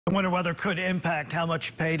Winter weather could impact how much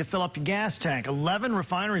you pay to fill up your gas tank. 11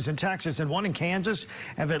 refineries in Texas and one in Kansas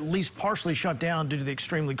have at least partially shut down due to the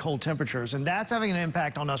extremely cold temperatures, and that's having an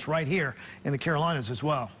impact on us right here in the Carolinas as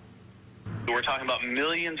well. We're talking about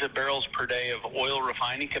millions of barrels per day of oil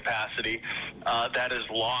refining capacity that is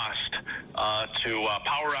lost to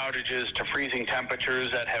power outages, to freezing temperatures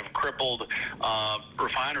that have crippled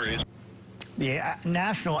refineries. The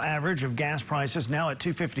national average of gas prices now at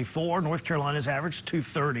 $2.54. North Carolina's average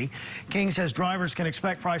 $2.30. King says drivers can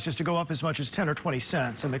expect prices to go up as much as 10 or 20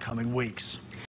 cents in the coming weeks.